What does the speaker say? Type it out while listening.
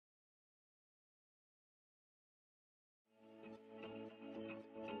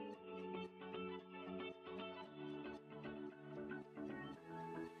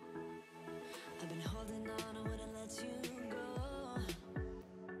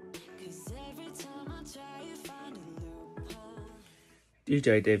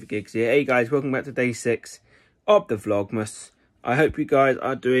Djdavidgiggs here. Hey guys, welcome back to day 6 of the Vlogmas. I hope you guys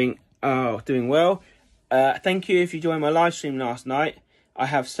are doing well. Thank you if you joined my live stream last night. I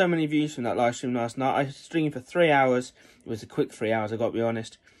have so many views from that live stream last night. I streamed for 3 hours. It was a quick 3 hours, I got to be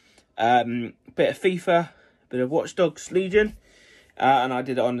honest. Bit of FIFA, bit of Watch Dogs Legion, and I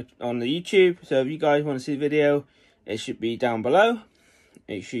did it on the YouTube. So if you guys want to see the video, it should be down below.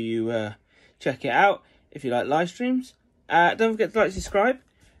 Make sure you check it out if you like live streams. Don't forget to like and subscribe.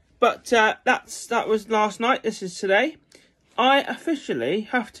 But that was last night. This is today. I officially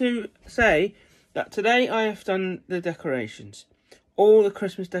have to say that today I have done the decorations. All the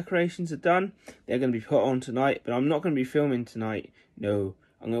Christmas decorations are done. They're going to be put on tonight, but I'm not going to be filming tonight. No,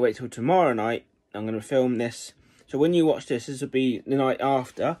 I'm going to wait till tomorrow night. I'm going to film this. So when you watch this, this will be the night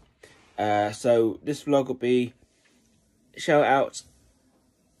after. So this vlog will be shout outs,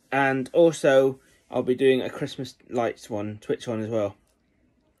 and also I'll be doing a Christmas lights one, Twitch one as well.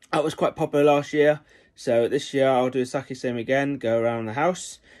 That was quite popular last year, so this year I'll do exactly the same again. Go around the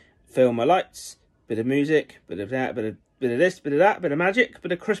house, film my lights, bit of music, bit of that, bit of this, bit of that, bit of magic,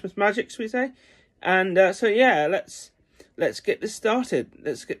 bit of Christmas magic, should we say? And so yeah, let's get this started.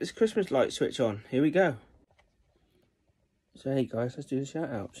 Let's get this Christmas light switch on. Here we go. So hey guys, let's do the shout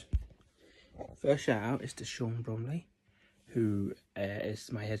outs. First shout out is to Sean Bromley, who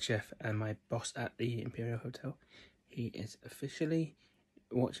is my head chef and my boss at the Imperial Hotel. He is officially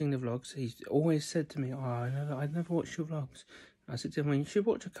watching the vlogs. He's always said to me, I've never watched your vlogs. I said to him, well, you should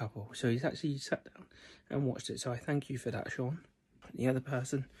watch a couple. So he's actually sat down and watched it. So I thank you for that, Sean. The other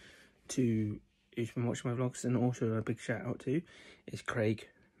person who's been watching my vlogs and also a big shout out to is Craig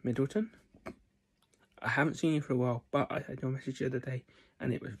Middleton. I haven't seen you for a while, but I had your message the other day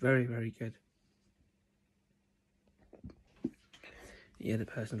and it was very, very good. The other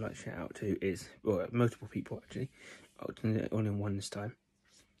person I'd like to shout out to is, well, multiple people actually. I'll do it all in one this time.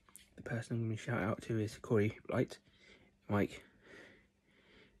 The person I'm going to shout out to is Corey Blight, Mike,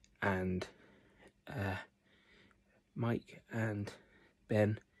 and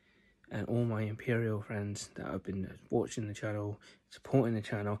Ben, and all my Imperial friends that have been watching the channel, supporting the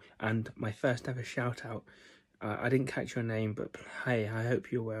channel, and my first ever shout out. I didn't catch your name, but hey, I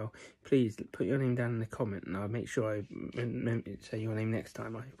hope you're well. Please put your name down in the comment and I'll make sure I say your name next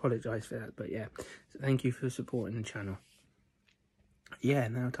time. I apologise for that, but yeah. So thank you for supporting the channel. Yeah,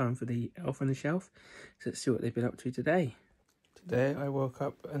 now time for the Elf on the Shelf. So let's see what they've been up to today. Today I woke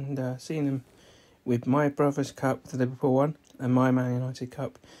up and seen them with my brother's cup, the Liverpool one, and my Man United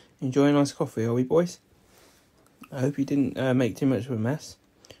cup. Enjoying a nice coffee, are we boys? I hope you didn't make too much of a mess.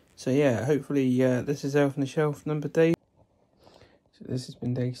 So yeah, hopefully this is Elf on the Shelf number day. So this has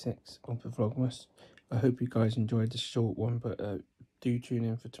been day 6 of the Vlogmas. I hope you guys enjoyed the short one, but do tune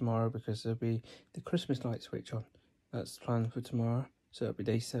in for tomorrow because there'll be the Christmas light switch on. That's planned for tomorrow, so it'll be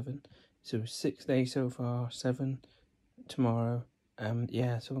day 7. So 6 days so far, 7 tomorrow.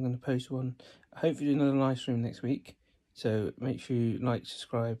 Yeah, so I'm going to post one. Hopefully do another live stream next week. So make sure you like,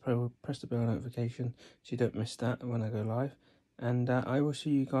 subscribe, press the bell notification so you don't miss that when I go live. And I will see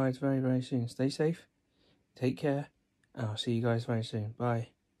you guys very, very soon. Stay safe, take care, and I'll see you guys very soon. Bye.